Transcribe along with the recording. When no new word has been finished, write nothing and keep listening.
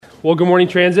Well, good morning,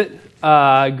 Transit.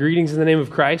 Greetings in the name of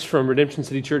Christ from Redemption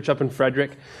City Church up in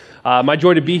Frederick. My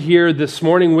joy to be here this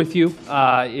morning with you.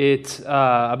 It's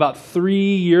about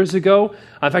 3 years ago.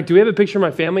 In fact, do we have a picture of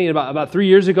my family? About 3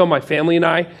 years ago, my family and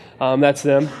I, that's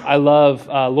them. I love,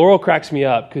 Laurel cracks me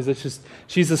up because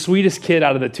she's the sweetest kid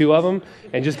out of the two of them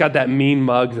and just got that mean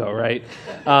mug though, right?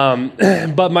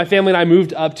 But my family and I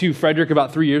moved up to Frederick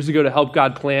about 3 years ago to help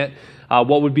God plant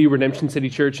what would be Redemption City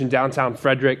Church in downtown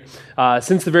Frederick.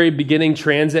 Since the very beginning,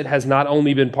 Transit has not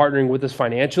only been partnering with us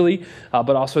financially, but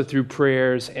also through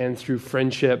prayers and through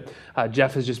friendship.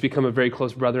 Jeff has just become a very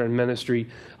close brother in ministry,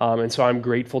 and so I'm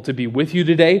grateful to be with you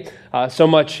today. So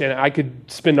much, and I could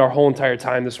spend our whole entire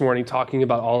time this morning talking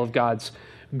about all of God's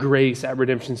grace at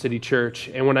Redemption City Church.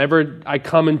 And whenever I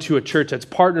come into a church that's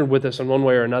partnered with us in one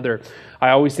way or another,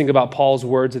 I always think about Paul's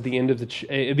words at the end of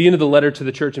the letter to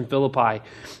the church in Philippi,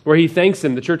 where he thanks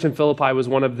them. The church in Philippi was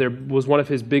one of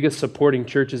his biggest supporting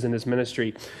churches in his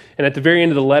ministry. And at the very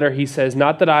end of the letter, he says,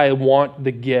 "Not that I want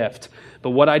the gift, but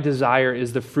what I desire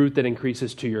is the fruit that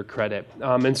increases to your credit."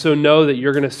 And so know that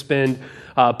you're going to spend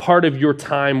part of your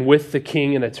time with the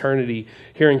King in eternity,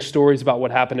 hearing stories about what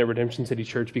happened at Redemption City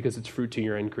Church, because it's fruit to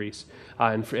your increase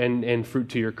and fruit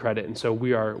to your credit. And so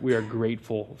we are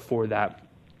grateful for that.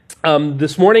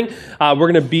 This morning, we're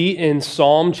going to be in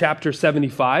Psalm chapter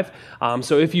 75.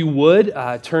 So if you would,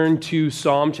 turn to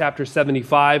Psalm chapter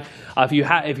 75.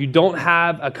 If you don't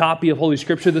have a copy of Holy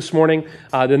Scripture this morning,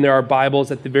 then there are Bibles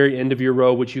at the very end of your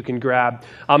row, which you can grab.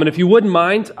 And if you wouldn't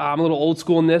mind, I'm a little old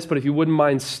school in this, but if you wouldn't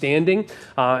mind standing,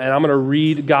 and I'm going to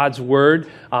read God's Word,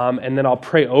 and then I'll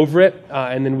pray over it,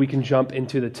 and then we can jump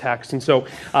into the text. And so,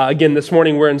 again, this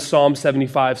morning we're in Psalm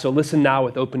 75, so listen now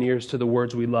with open ears to the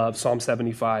words we love, Psalm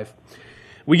 75.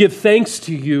 We give thanks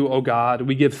to you, O God.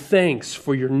 We give thanks,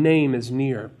 for your name is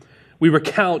near. We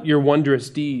recount your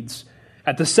wondrous deeds.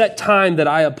 At the set time that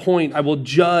I appoint, I will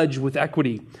judge with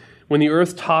equity. When the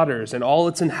earth totters and all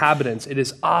its inhabitants, it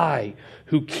is I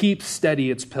who keep steady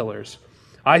its pillars.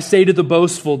 I say to the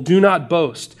boastful, do not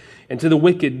boast, and to the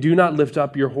wicked, do not lift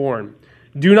up your horn.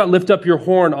 Do not lift up your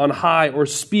horn on high or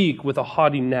speak with a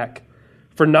haughty neck.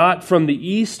 For not from the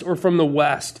east or from the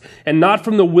west, and not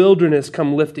from the wilderness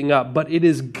come lifting up, but it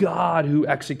is God who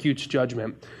executes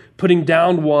judgment, putting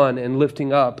down one and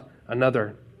lifting up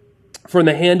another. For in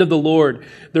the hand of the Lord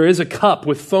there is a cup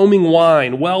with foaming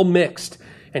wine, well mixed,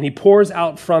 and he pours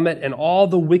out from it, and all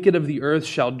the wicked of the earth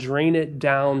shall drain it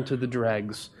down to the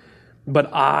dregs.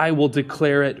 But I will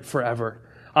declare it forever.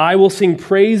 I will sing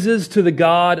praises to the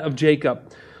God of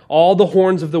Jacob. All the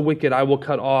horns of the wicked I will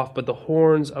cut off, but the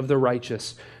horns of the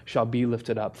righteous shall be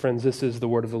lifted up. Friends, this is the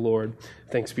word of the Lord.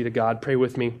 Thanks be to God. Pray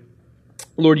with me.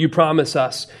 Lord, you promise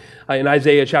us in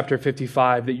Isaiah chapter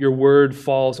 55 that your word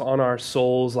falls on our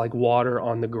souls like water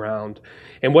on the ground.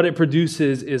 And what it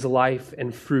produces is life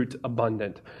and fruit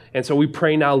abundant. And so we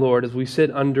pray now, Lord, as we sit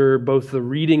under both the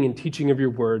reading and teaching of your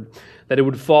word, that it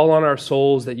would fall on our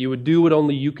souls, that you would do what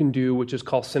only you can do, which is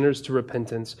call sinners to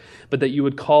repentance, but that you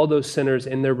would call those sinners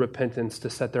in their repentance to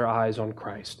set their eyes on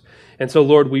Christ. And so,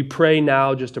 Lord, we pray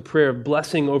now just a prayer of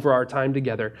blessing over our time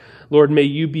together. Lord, may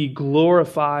you be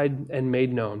glorified and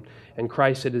made known. And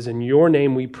Christ, it is in your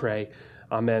name we pray.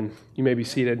 Amen. You may be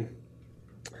seated.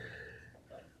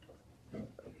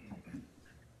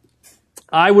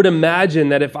 I would imagine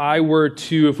that if we were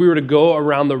to go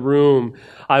around the room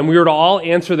and we were to all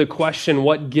answer the question,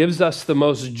 what gives us the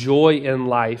most joy in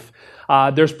life?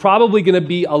 There's probably going to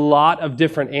be a lot of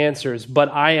different answers,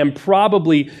 but I am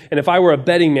probably, and if I were a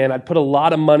betting man, I'd put a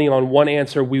lot of money on one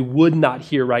answer we would not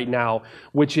hear right now,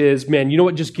 which is, man, you know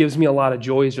what just gives me a lot of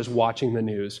joy is just watching the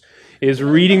news, is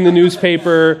reading the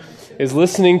newspaper, is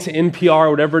listening to NPR,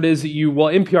 whatever it is that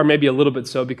NPR maybe a little bit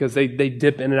so because they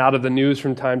dip in and out of the news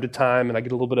from time to time, and I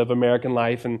get a little bit of American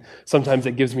life, and sometimes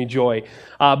it gives me joy.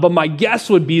 But my guess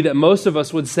would be that most of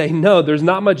us would say, no, there's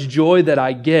not much joy that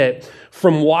I get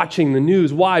from watching the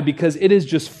news. Why? Because it is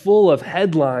just full of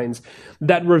headlines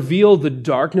that reveal the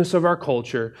darkness of our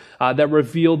culture, that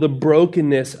reveal the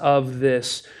brokenness of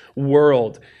this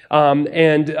world.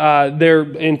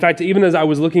 In fact, even as I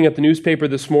was looking at the newspaper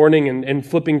this morning and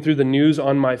flipping through the news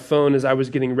on my phone as I was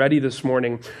getting ready this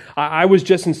morning, I was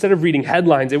just, instead of reading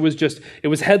headlines, it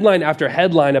was headline after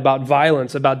headline about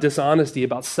violence, about dishonesty,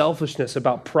 about selfishness,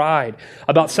 about pride,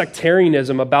 about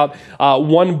sectarianism, about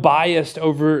one biased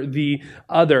over the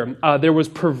other. There was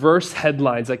perverse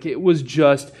headlines. Like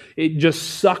it just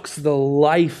sucks the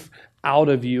life out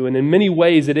of you. And in many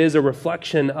ways, it is a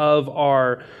reflection of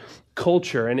our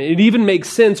culture. And it even makes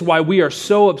sense why we are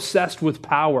so obsessed with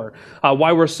power,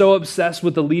 why we're so obsessed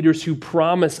with the leaders who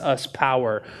promise us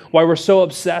power, why we're so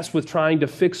obsessed with trying to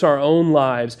fix our own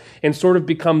lives and sort of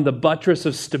become the buttress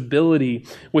of stability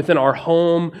within our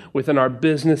home, within our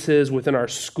businesses, within our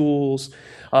schools,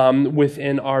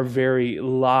 within our very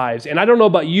lives. And I don't know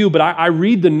about you, but I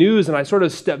read the news and I sort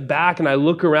of step back and I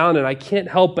look around and I can't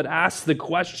help but ask the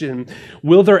question,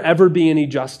 will there ever be any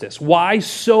justice? Why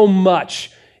so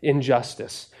much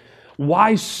injustice?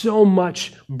 Why so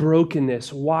much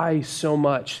brokenness? Why so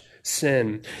much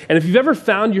sin? And if you've ever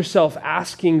found yourself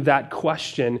asking that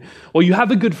question, well, you have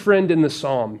a good friend in the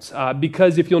Psalms,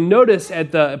 because if you'll notice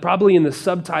probably in the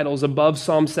subtitles above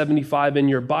Psalm 75 in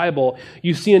your Bible,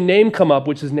 you see a name come up,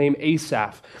 which is named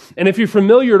Asaph. And if you're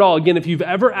familiar at all, again, if you've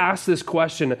ever asked this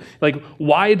question, like,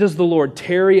 why does the Lord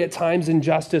tarry at times in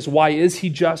justice? Why is he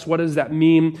just? What does that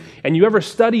mean? And you ever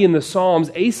study in the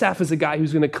Psalms, Asaph is a guy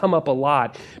who's going to come up a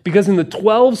lot, because in the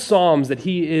 12 Psalms that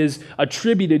he is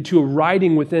attributed to a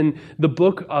writing within the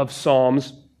book of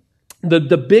Psalms, the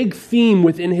big theme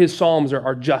within his Psalms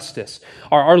are justice,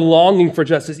 our longing for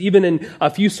justice. Even in a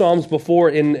few Psalms before,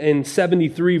 in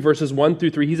 73 verses 1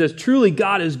 through 3, he says, "Truly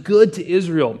God is good to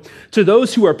Israel, to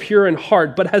those who are pure in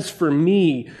heart. But as for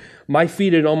me, my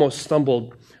feet had almost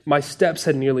stumbled. My steps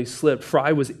had nearly slipped, for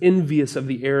I was envious of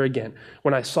the arrogant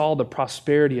when I saw the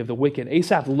prosperity of the wicked."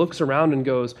 Asaph looks around and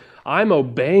goes, "I'm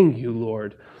obeying you,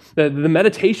 Lord. The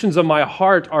meditations of my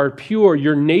heart are pure.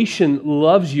 Your nation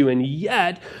loves you. And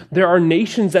yet there are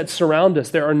nations that surround us.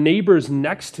 There are neighbors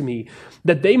next to me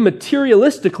that they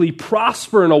materialistically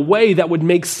prosper in a way that would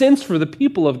make sense for the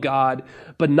people of God,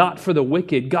 but not for the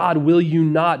wicked. God, will you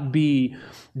not be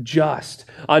just?"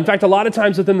 In fact, a lot of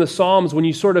times within the Psalms, when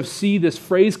you sort of see this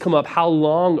phrase come up, "How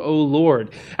long, O Lord?"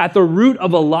 at the root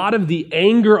of a lot of the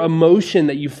anger emotion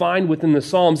that you find within the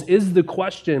Psalms is the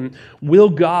question, will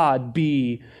God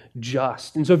be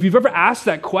just? And so if you've ever asked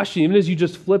that question, even as you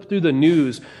just flip through the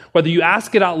news, whether you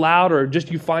ask it out loud or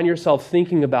just you find yourself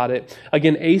thinking about it,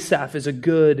 again, Asaph is a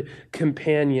good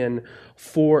companion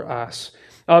for us.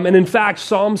 And in fact,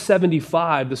 Psalm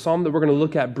 75, the psalm that we're going to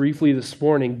look at briefly this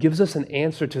morning, gives us an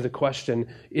answer to the question,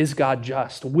 is God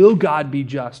just? Will God be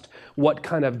just? What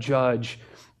kind of judge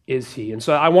is he? And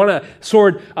so I want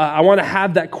to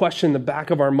have that question in the back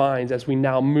of our minds as we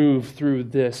now move through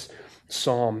this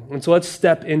psalm. And so let's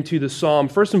step into the psalm.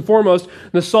 First and foremost,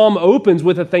 the psalm opens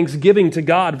with a thanksgiving to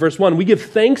God. Verse 1, "We give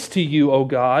thanks to you, O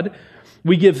God.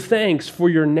 We give thanks, for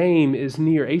your name is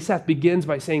near." Asaph begins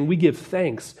by saying, we give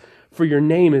thanks, for your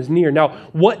name is near. Now,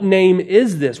 what name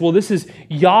is this? Well, this is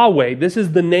Yahweh. This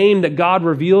is the name that God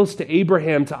reveals to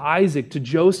Abraham, to Isaac, to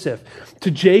Joseph,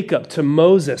 to Jacob, to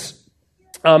Moses.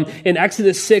 In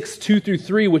Exodus 6, 2 through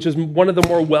 3, which is one of the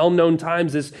more well-known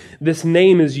times this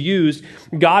name is used,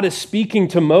 God is speaking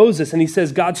to Moses, and he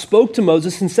says, God spoke to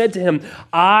Moses and said to him,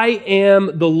 "I am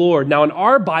the Lord." Now, in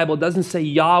our Bible, it doesn't say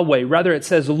Yahweh. Rather, it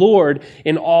says Lord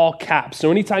in all caps.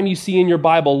 So anytime you see in your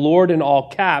Bible Lord in all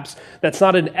caps, that's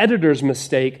not an editor's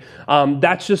mistake.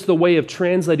 That's just the way of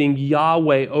translating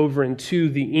Yahweh over into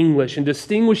the English and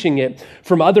distinguishing it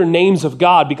from other names of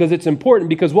God, because it's important,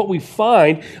 because what we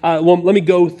find, let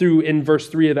me go through in verse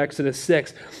 3 of Exodus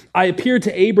 6. "I appeared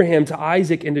to Abraham, to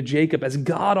Isaac, and to Jacob as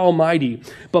God Almighty,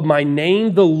 but my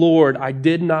name, the Lord, I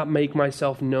did not make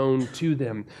myself known to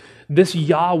them." This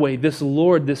Yahweh, this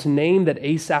Lord, this name that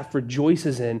Asaph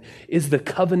rejoices in is the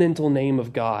covenantal name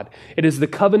of God. It is the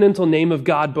covenantal name of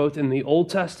God both in the Old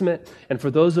Testament and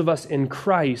for those of us in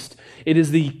Christ. It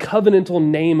is the covenantal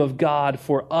name of God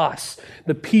for us,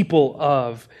 the people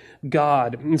of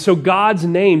God. And so God's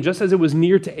name, just as it was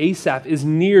near to Asaph, is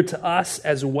near to us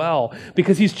as well,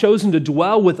 because he's chosen to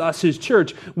dwell with us, his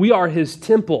church. We are his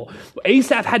temple.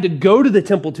 Asaph had to go to the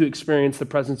temple to experience the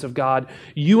presence of God.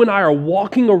 You and I are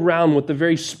walking around with the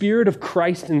very Spirit of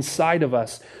Christ inside of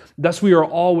us. Thus we are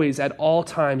always, at all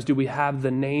times, do we have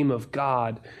the name of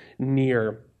God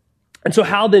near. And so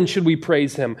how then should we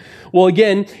praise him? Well,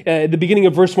 again, at the beginning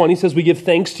of verse 1, he says, "We give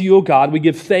thanks to you, O God. We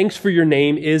give thanks, for your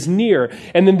name is near."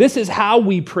 And then this is how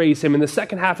we praise him. In the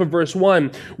second half of verse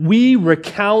 1, "We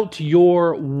recount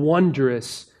your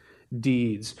wondrous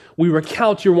deeds." We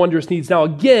recount your wondrous deeds. Now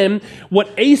again, what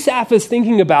Asaph is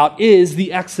thinking about is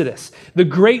the Exodus, the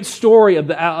great story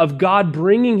of God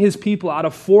bringing his people out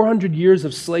of 400 years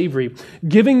of slavery,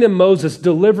 giving them Moses,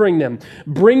 delivering them,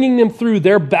 bringing them through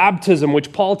their baptism,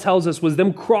 which Paul tells us was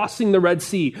them crossing the Red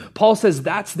Sea. Paul says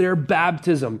that's their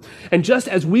baptism. And just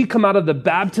as we come out of the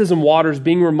baptism waters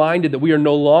being reminded that we are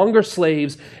no longer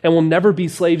slaves and will never be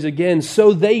slaves again,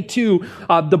 so they too,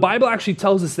 the Bible actually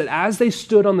tells us that as they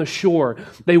stood on the shore.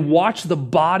 They watched the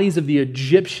bodies of the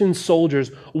Egyptian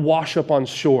soldiers wash up on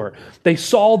shore. They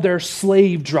saw their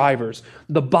slave drivers,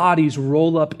 the bodies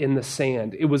roll up in the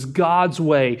sand. It was God's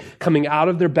way coming out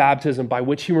of their baptism by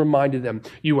which he reminded them,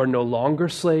 you are no longer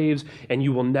slaves and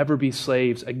you will never be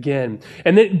slaves again.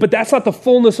 But that's not the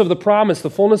fullness of the promise. The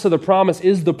fullness of the promise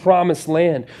is the promised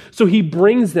land. So he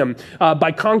brings them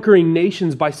by conquering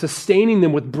nations, by sustaining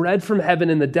them with bread from heaven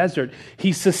in the desert.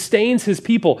 He sustains his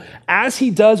people as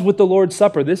he does with the Lord's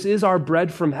Supper. This is our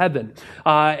bread from heaven.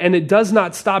 And it does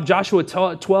not stop. Joshua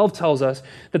 12 tells us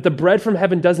that the bread from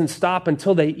heaven doesn't stop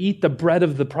until they eat the bread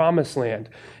of the promised land.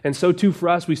 And so too for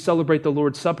us, we celebrate the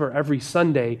Lord's Supper every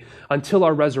Sunday until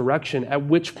our resurrection, at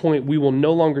which point we will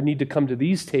no longer need to come to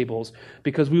these tables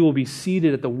because we will be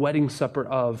seated at the wedding supper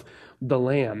of the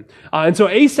Lamb. And so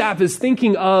Asaph is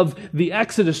thinking of the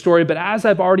Exodus story, but as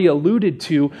I've already alluded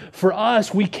to, for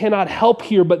us, we cannot help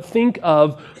here but think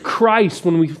of Christ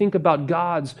when we think about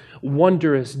God's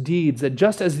wondrous deeds, that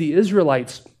just as the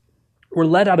Israelites were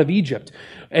led out of Egypt,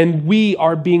 and we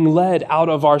are being led out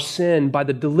of our sin by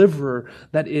the deliverer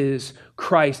that is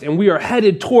Christ. And we are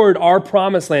headed toward our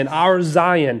promised land, our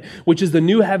Zion, which is the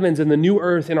new heavens and the new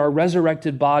earth in our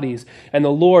resurrected bodies. And the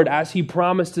Lord, as he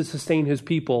promised to sustain his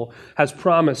people, has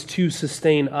promised to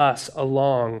sustain us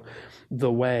along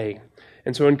the way.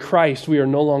 And so in Christ, we are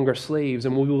no longer slaves,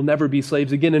 and we will never be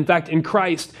slaves again. In fact, in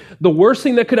Christ, the worst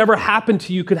thing that could ever happen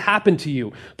to you could happen to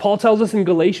you. Paul tells us in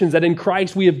Galatians that in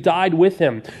Christ we have died with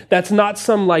him. That's not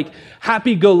some like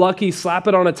happy-go-lucky, slap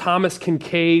it on a Thomas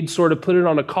Kincaid, sort of put it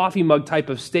on a coffee mug type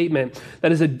of statement.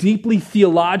 That is a deeply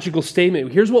theological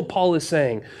statement. Here's what Paul is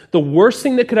saying. The worst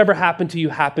thing that could ever happen to you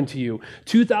happened to you.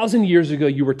 2,000 years ago,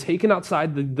 you were taken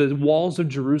outside the walls of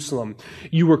Jerusalem.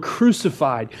 You were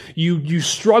crucified. You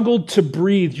struggled to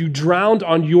breathe. You drowned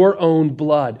on your own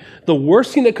blood. The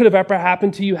worst thing that could have ever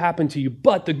happened to you happened to you.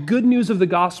 But the good news of the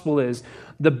gospel is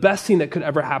the best thing that could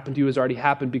ever happen to you has already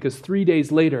happened, because 3 days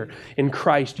later in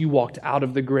Christ you walked out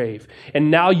of the grave.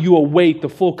 And now you await the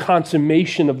full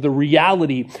consummation of the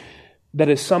reality that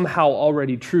is somehow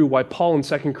already true. Why Paul in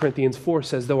 2 Corinthians 4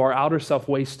 says, though our outer self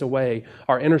wastes away,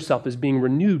 our inner self is being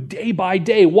renewed day by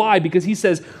day. Why? Because he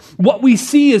says, what we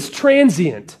see is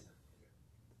transient,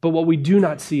 but what we do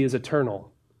not see is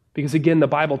eternal. Because again, the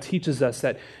Bible teaches us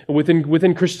that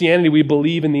within Christianity, we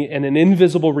believe in an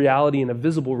invisible reality and a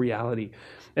visible reality,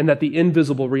 and that the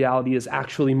invisible reality is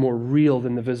actually more real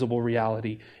than the visible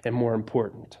reality and more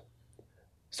important.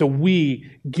 So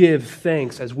we give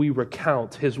thanks as we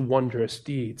recount his wondrous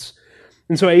deeds.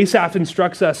 And so Asaph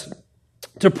instructs us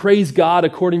to praise God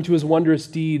according to his wondrous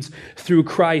deeds through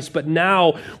Christ. But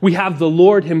now we have the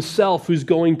Lord himself who's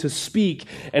going to speak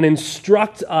and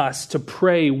instruct us to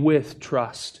pray with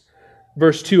trust.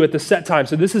 Verse 2, at the set time.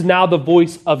 So this is now the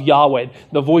voice of Yahweh,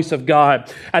 the voice of God.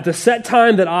 At the set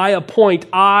time that I appoint,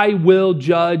 I will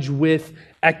judge with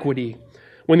equity.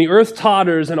 When the earth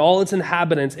totters and all its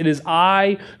inhabitants, it is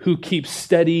I who keep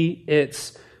steady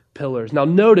its pillars. Now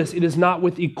notice, it is not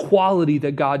with equality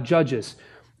that God judges.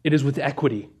 It is with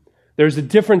equity. There's a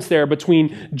difference there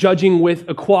between judging with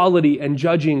equality and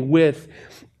judging with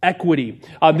equity.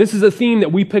 This is a theme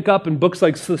that we pick up in books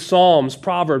like the Psalms,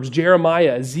 Proverbs,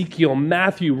 Jeremiah, Ezekiel,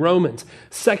 Matthew, Romans,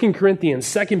 2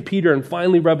 Corinthians, 2 Peter, and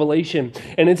finally Revelation.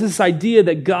 And it's this idea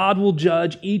that God will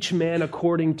judge each man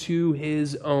according to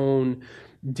his own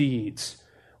deeds.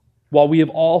 While we have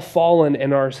all fallen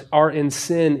and are in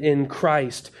sin in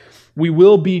Christ, we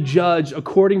will be judged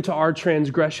according to our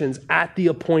transgressions at the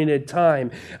appointed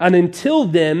time. And until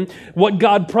then, what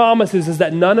God promises is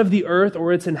that none of the earth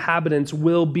or its inhabitants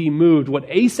will be moved. What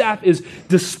Asaph is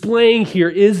displaying here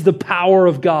is the power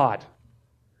of God.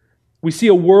 We see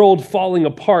a world falling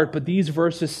apart, but these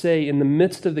verses say, in the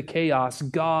midst of the chaos,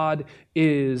 God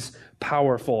is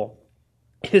powerful.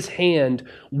 His hand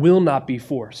will not be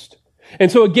forced. And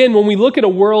so again, when we look at a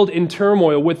world in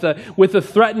turmoil with the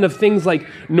threat of things like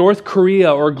North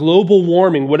Korea or global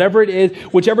warming, whatever it is,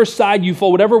 whichever side you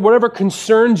fall, whatever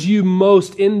concerns you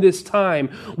most in this time,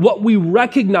 what we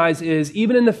recognize is,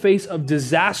 even in the face of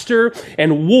disaster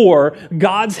and war,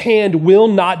 God's hand will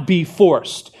not be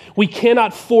forced. We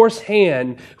cannot force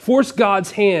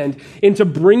God's hand into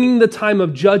bringing the time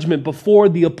of judgment before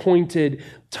the appointed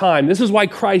time. This is why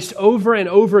Christ over and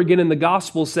over again in the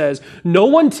gospel says, no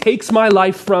one takes my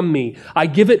life from me. I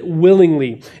give it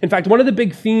willingly. In fact, one of the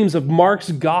big themes of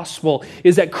Mark's gospel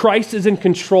is that Christ is in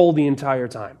control the entire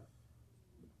time.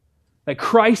 That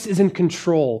Christ is in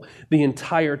control the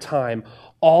entire time,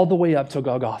 all the way up to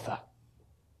Golgotha.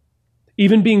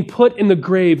 Even being put in the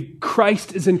grave,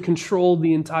 Christ is in control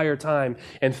the entire time.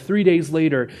 And 3 days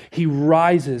later, he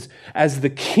rises as the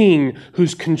king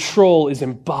whose control is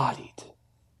embodied.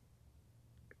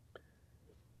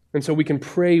 And so we can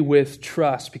pray with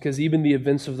trust because even the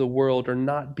events of the world are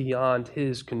not beyond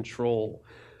his control.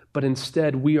 But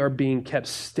instead, we are being kept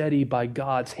steady by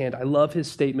God's hand. I love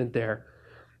his statement there.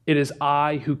 It is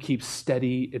I who keep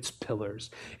steady its pillars.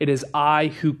 It is I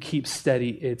who keep steady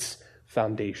its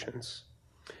foundations.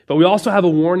 But we also have a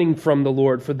warning from the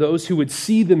Lord for those who would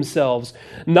see themselves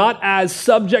not as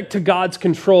subject to God's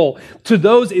control.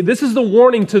 This is the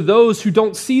warning to those who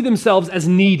don't see themselves as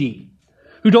needy,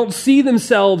 who don't see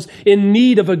themselves in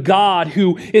need of a God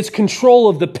who is control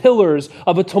of the pillars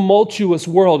of a tumultuous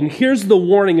world. And here's the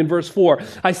warning in verse 4.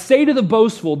 I say to the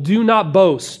boastful, do not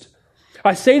boast.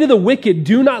 I say to the wicked,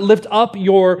 do not lift up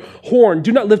your horn.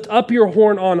 Do not lift up your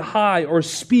horn on high or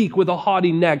speak with a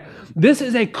haughty neck. This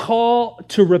is a call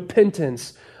to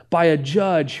repentance by a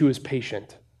judge who is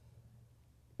patient.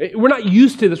 We're not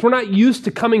used to this. We're not used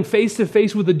to coming face to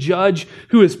face with a judge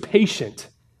who is patient.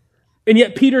 And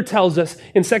yet Peter tells us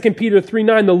in 2 Peter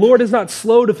 3:9, the Lord is not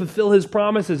slow to fulfill his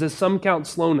promises, as some count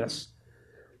slowness,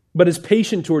 but is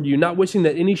patient toward you, not wishing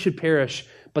that any should perish,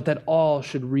 but that all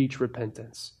should reach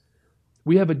repentance.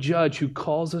 We have a judge who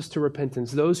calls us to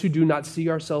repentance, those who do not see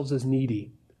ourselves as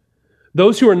needy,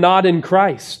 those who are not in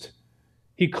Christ.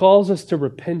 He calls us to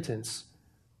repentance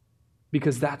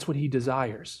because that's what he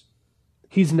desires.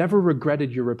 He's never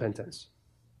regretted your repentance.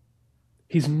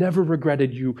 He's never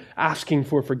regretted you asking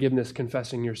for forgiveness,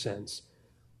 confessing your sins.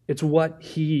 It's what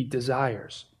he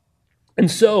desires. And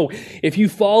so, if you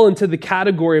fall into the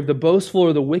category of the boastful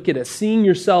or the wicked, as seeing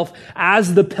yourself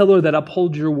as the pillar that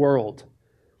upholds your world,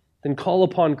 then call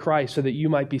upon Christ so that you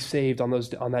might be saved on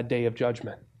that day of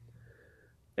judgment.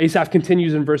 Asaph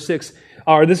continues in verse 6,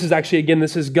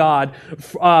 this is God.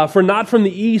 For not from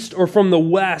the east or from the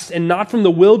west and not from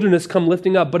the wilderness come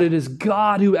lifting up, but it is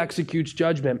God who executes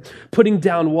judgment, putting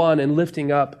down one and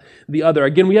lifting up the other.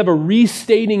 Again, we have a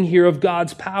restating here of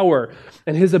God's power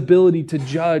and his ability to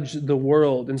judge the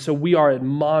world. And so we are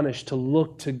admonished to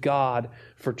look to God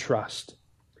for trust.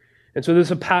 And so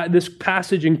this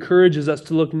passage encourages us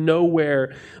to look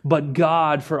nowhere but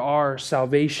God for our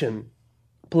salvation.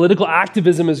 Political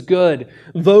activism is good.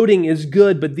 Voting is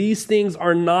good, but these things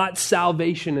are not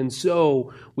salvation, and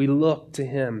so we look to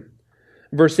him.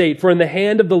 Verse 8, for in the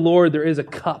hand of the Lord there is a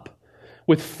cup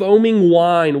with foaming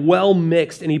wine well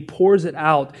mixed, and he pours it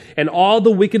out, and all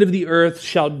the wicked of the earth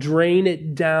shall drain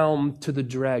it down to the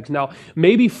dregs. Now,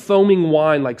 maybe foaming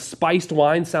wine, like spiced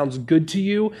wine, sounds good to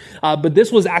you, but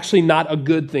this was actually not a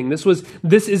good thing.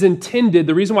 This is intended.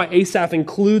 The reason why Asaph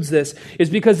includes this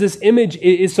is because this image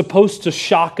is supposed to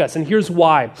shock us, and here's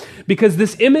why. Because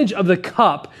this image of the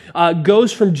cup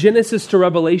goes from Genesis to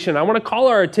Revelation. I want to call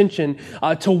our attention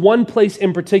to one place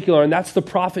in particular, and that's the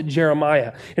prophet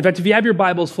Jeremiah. In fact, if you have your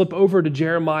Bibles, flip over to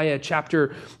Jeremiah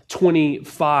chapter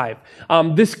 25.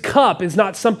 This cup is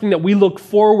not something that we look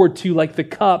forward to like the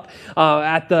cup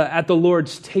at the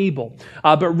Lord's table,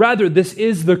 but rather this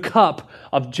is the cup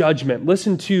of judgment.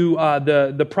 Listen to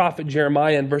the prophet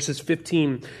Jeremiah in verses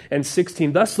 15 and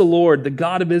 16. Thus the Lord, the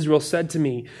God of Israel, said to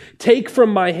me, take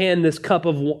from my hand this cup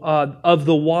of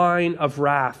the wine of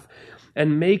wrath,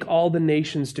 and make all the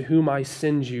nations to whom I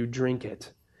send you drink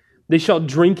it. They shall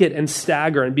drink it and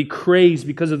stagger and be crazed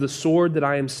because of the sword that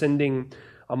I am sending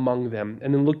among them.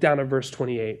 And then look down at verse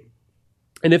 28.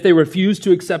 And if they refuse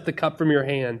to accept the cup from your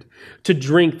hand to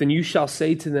drink, then you shall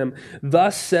say to them,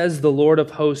 thus says the Lord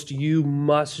of hosts, you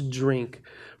must drink.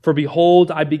 For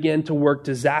behold, I began to work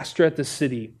disaster at the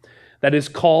city that is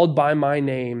called by my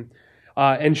name,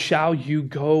 and shall you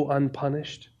go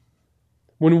unpunished?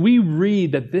 When we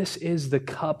read that this is the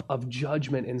cup of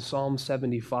judgment in Psalm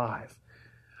 75,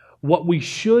 what we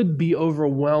should be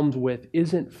overwhelmed with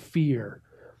isn't fear,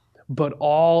 but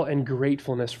awe and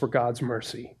gratefulness for God's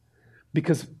mercy.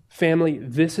 Because, family,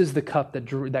 this is the cup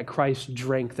that Christ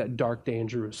drank that dark day in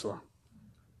Jerusalem.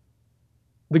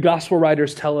 The gospel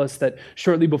writers tell us that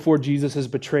shortly before Jesus is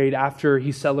betrayed, after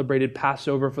he celebrated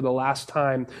Passover for the last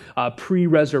time,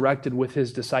 pre-resurrected with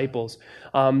his disciples,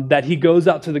 that he goes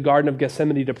out to the Garden of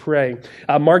Gethsemane to pray.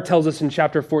 Mark tells us in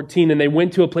chapter 14, and they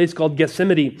went to a place called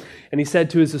Gethsemane, and he said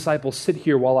to his disciples, sit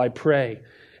here while I pray.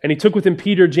 And he took with him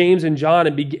Peter, James, and John,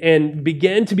 and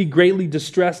began to be greatly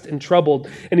distressed and troubled.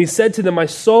 And he said to them, my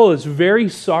soul is very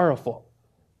sorrowful,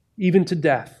 even to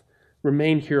death.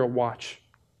 Remain here and watch.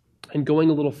 And going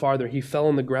a little farther, he fell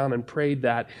on the ground and prayed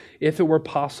that, if it were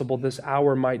possible, this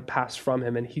hour might pass from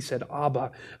him. And he said,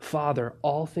 Abba, Father,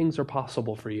 all things are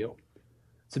possible for you.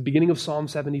 It's the beginning of Psalm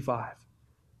 75.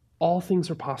 all things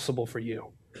are possible for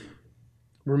you.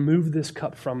 Remove this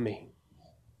cup from me.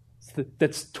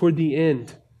 That's toward the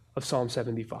end of Psalm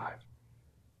 75.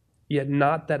 Yet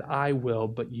not that I will,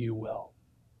 but you will.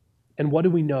 And what do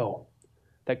we know?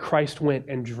 That Christ went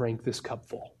and drank this cup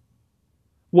full.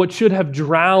 What should have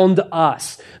drowned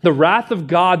us, the wrath of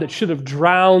God that should have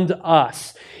drowned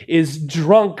us, is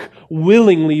drunk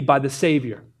willingly by the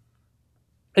Savior.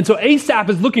 And so Asaph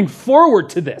is looking forward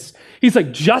to this. He's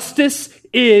like, justice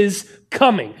is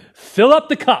coming. Fill up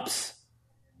the cups.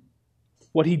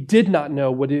 What he did not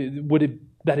know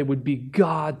that it would be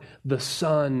God the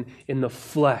Son in the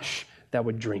flesh that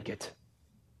would drink it.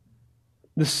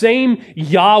 The same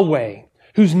Yahweh,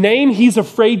 whose name he's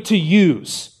afraid to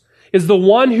use, is the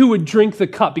one who would drink the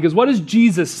cup. Because what does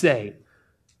Jesus say?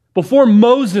 Before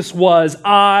Moses was,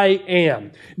 I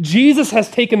am. Jesus has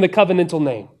taken the covenantal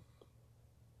name.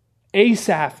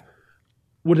 Asaph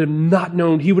would have not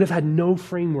known, he would have had no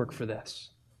framework for this.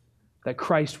 That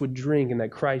Christ would drink and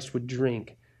that Christ would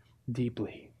drink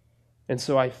deeply. And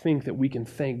so I think that we can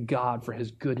thank God for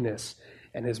his goodness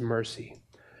and his mercy.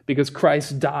 Because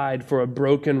Christ died for a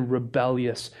broken,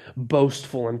 rebellious,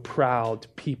 boastful, and proud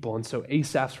people. And so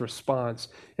Asaph's response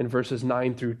in verses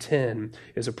 9 through 10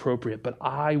 is appropriate. But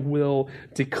I will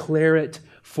declare it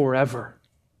forever.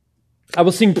 I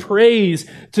will sing praise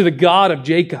to the God of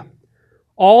Jacob.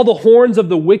 All the horns of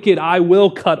the wicked I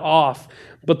will cut off,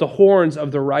 but the horns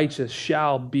of the righteous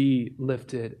shall be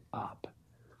lifted up.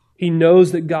 He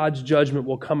knows that God's judgment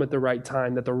will come at the right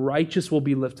time, that the righteous will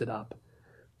be lifted up,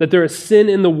 that there is sin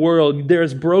in the world, there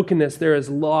is brokenness, there is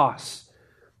loss,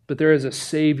 but there is a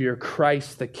Savior,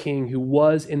 Christ the King, who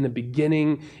was in the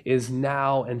beginning, is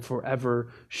now, and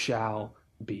forever shall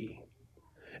be.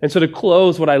 And so to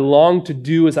close, what I long to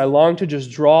do is I long to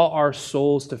just draw our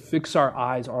souls to fix our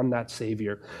eyes on that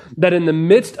Savior, that in the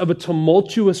midst of a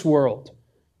tumultuous world,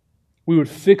 we would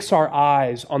fix our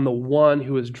eyes on the one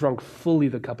who has drunk fully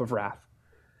the cup of wrath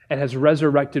and has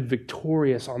resurrected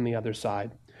victorious on the other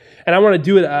side. And I want to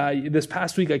do it. This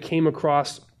past week I came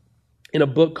across in a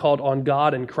book called On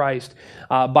God and Christ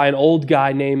by an old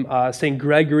guy named St.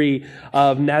 Gregory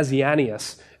of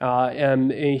Nazianzus.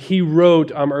 And he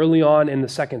wrote early on in the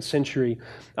 2nd century.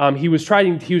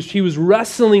 He was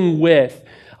wrestling with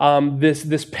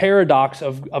this paradox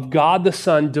of God the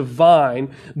Son,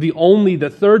 divine,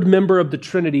 the third member of the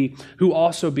Trinity, who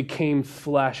also became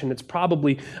flesh. And it's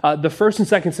probably the 1st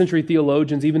and 2nd century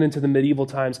theologians, even into the medieval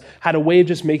times, had a way of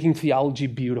just making theology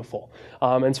beautiful.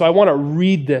 And so I want to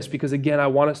read this because, again, I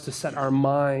want us to set our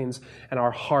minds and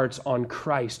our hearts on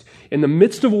Christ. In the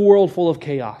midst of a world full of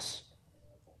chaos,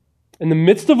 in the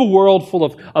midst of a world full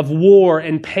of war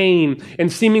and pain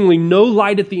and seemingly no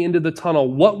light at the end of the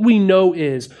tunnel, what we know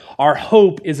is our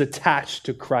hope is attached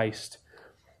to Christ.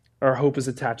 Our hope is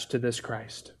attached to this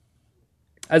Christ.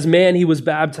 As man, he was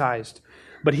baptized,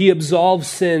 but he absolved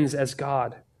sins as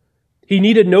God. He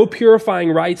needed no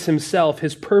purifying rites himself.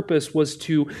 His purpose was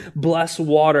to bless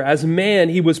water. As man,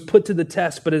 he was put to the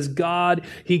test, but as God,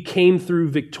 he came through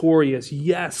victorious.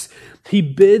 Yes, he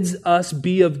bids us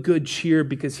be of good cheer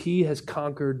because he has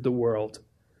conquered the world.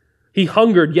 He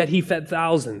hungered, yet he fed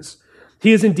thousands.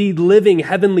 He is indeed living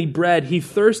heavenly bread. He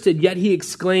thirsted, yet he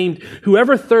exclaimed,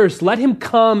 "Whoever thirsts, let him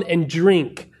come and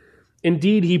drink."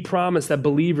 Indeed, he promised that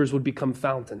believers would become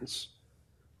fountains.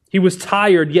 He was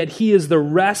tired, yet he is the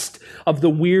rest of the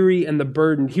weary and the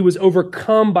burdened. He was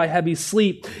overcome by heavy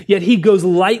sleep, yet he goes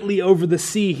lightly over the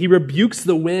sea. He rebukes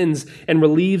the winds and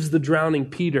relieves the drowning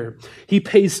Peter. He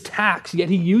pays tax, yet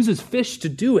he uses fish to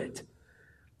do it.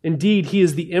 Indeed, he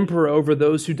is the emperor over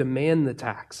those who demand the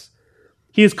tax.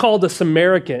 He is called a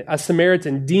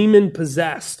Samaritan,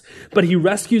 demon-possessed, but he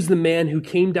rescues the man who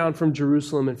came down from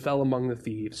Jerusalem and fell among the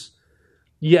thieves.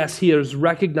 Yes, he is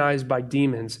recognized by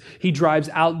demons. He drives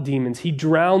out demons. He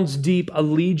drowns deep a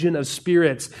legion of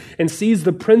spirits and sees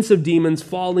the prince of demons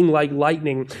falling like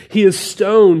lightning. He is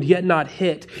stoned, yet not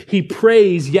hit. He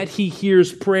prays, yet he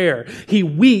hears prayer. He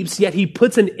weeps, yet he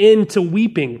puts an end to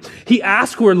weeping. He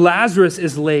asks where Lazarus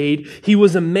is laid. He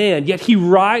was a man, yet he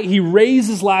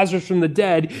raises Lazarus from the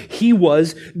dead. He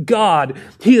was God.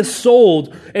 He is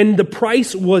sold, and the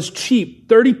price was cheap,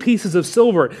 30 pieces of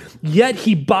silver. Yet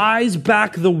he buys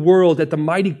back the world at the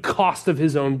mighty cost of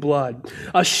his own blood.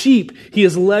 A sheep he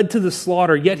is led to the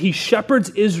slaughter, yet he shepherds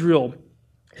Israel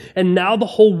and now the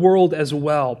whole world as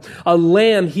well. A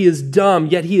lamb, he is dumb,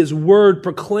 yet he is word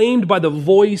proclaimed by the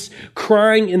voice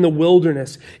crying in the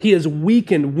wilderness. He is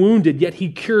weakened, wounded, yet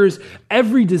he cures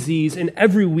every disease and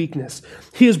every weakness.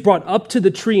 He is brought up to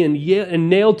the tree and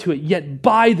nailed to it, yet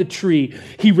by the tree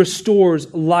he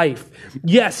restores life.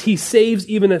 Yes, he saves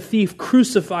even a thief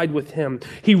crucified with him.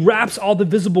 He wraps all the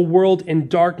visible world in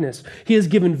darkness. He has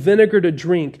given vinegar to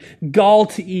drink, gall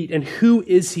to eat. And who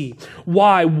is he?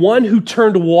 Why? One who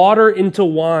turned water into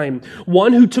wine,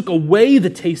 one who took away the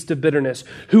taste of bitterness,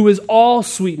 who is all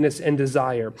sweetness and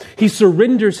desire. He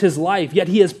surrenders his life, yet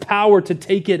he has power to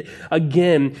take it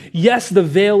again. Yes, the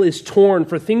veil is torn,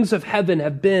 for things of heaven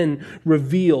have been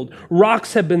revealed.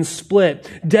 Rocks have been split.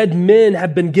 Dead men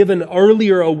have been given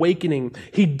earlier awakening.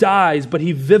 He dies, but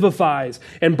he vivifies,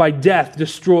 and by death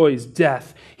destroys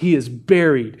death. He is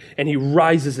buried, and he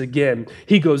rises again.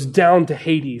 He goes down to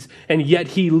Hades, and yet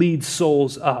he leads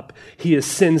souls up. He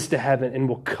ascends to heaven and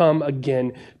will come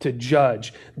again to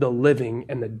judge the living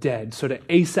and the dead. So to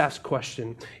Asaph's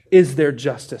question, is there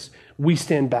justice? We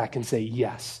stand back and say,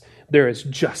 yes, there is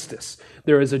justice.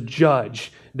 There is a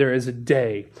judge. There is a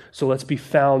day. So let's be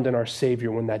found in our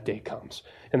Savior when that day comes.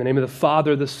 In the name of the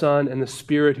Father, the Son, and the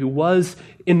Spirit, who was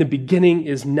in the beginning,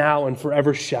 is now, and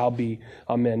forever shall be.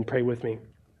 Amen. Pray with me.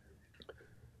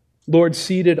 Lord,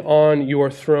 seated on your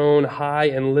throne, high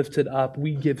and lifted up,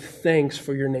 we give thanks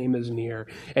for your name is near,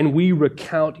 and we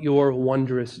recount your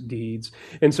wondrous deeds.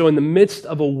 And so in the midst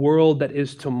of a world that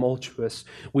is tumultuous,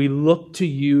 we look to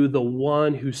you, the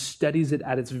one who steadies it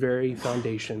at its very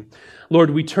foundation. Lord,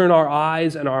 we turn our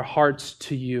eyes and our hearts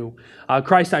to you.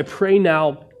 Christ, I pray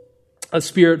now, a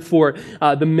Spirit, for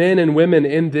the men and women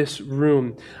in this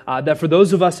room, that for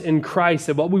those of us in Christ,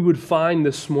 that what we would find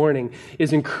this morning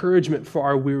is encouragement for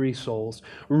our weary souls.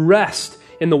 Rest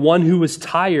in the one who was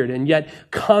tired and yet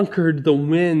conquered the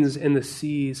winds and the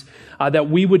seas. That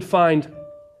we would find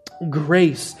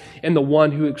grace in the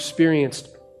one who experienced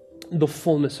the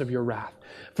fullness of your wrath.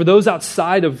 For those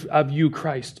outside of you,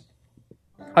 Christ,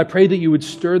 I pray that you would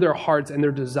stir their hearts and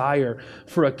their desire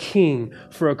for a king,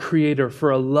 for a creator,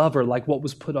 for a lover, like what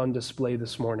was put on display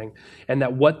this morning, and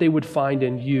that what they would find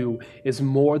in you is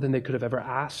more than they could have ever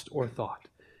asked or thought.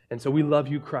 And so we love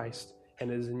you, Christ, and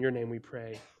it is in your name we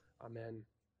pray. Amen.